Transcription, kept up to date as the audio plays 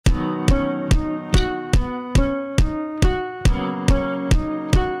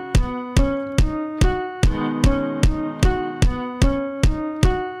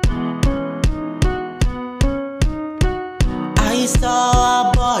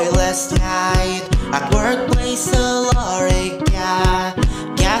At workplace, Alorica,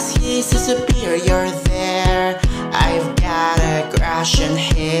 guess he's a superior there. I've got a crush on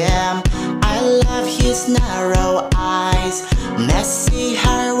him. I love his narrow eyes, messy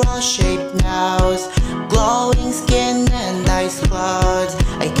hair, well-shaped nose, glowing skin and nice clothes.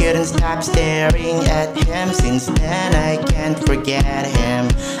 I couldn't stop staring at him. Since then I can't forget him.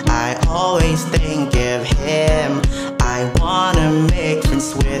 I always think of him. I wanna make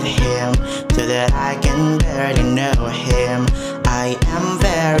friends with him so that I can barely know him. I am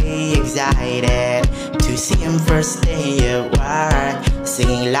very excited to see him first day at work,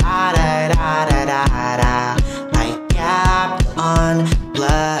 singing la da da da da da. I kept on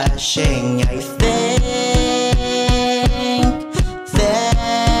blushing. I think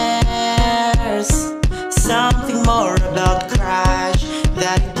there's something more about crush that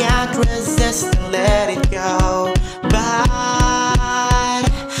I can't resist and let it go. But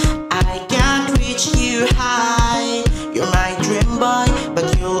I can't reach you high. You're my dream boy,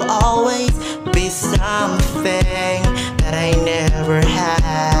 but you'll always be something that I never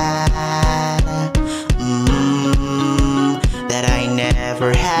had. That I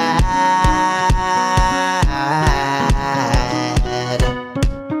never had.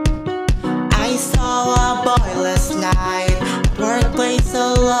 I saw a boy last night at workplace,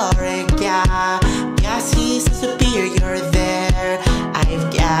 Alorica. Yes, he's a superior there.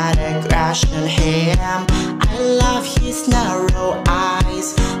 I've got a crush on him. I love his narrow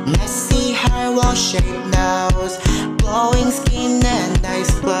eyes, messy hair, well-shaped nose, glowing skin and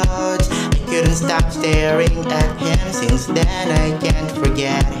nice clothes. I couldn't stop staring at him. Since then I can't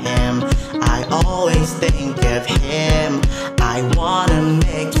forget him. I always think of him. I wanna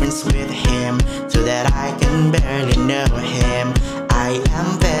make friends with him so that I can barely know him. I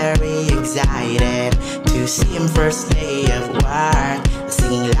am very excited to see him first day of work,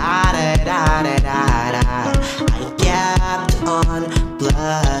 singing la da da da da da. I kept on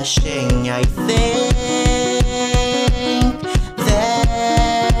blushing. I think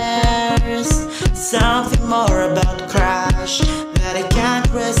there's something more about crush that I can't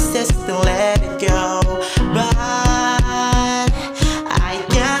resist and let it go. But I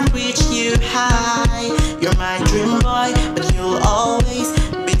can't reach you high. You're my dream boy, but you'll always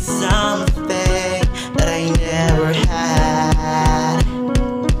be something that I never had.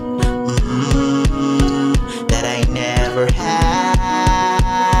 That I never had.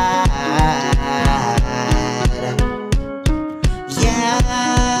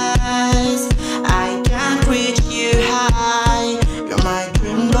 Yes, I can't reach you high. You're my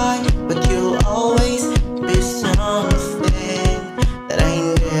dream boy, but you'll always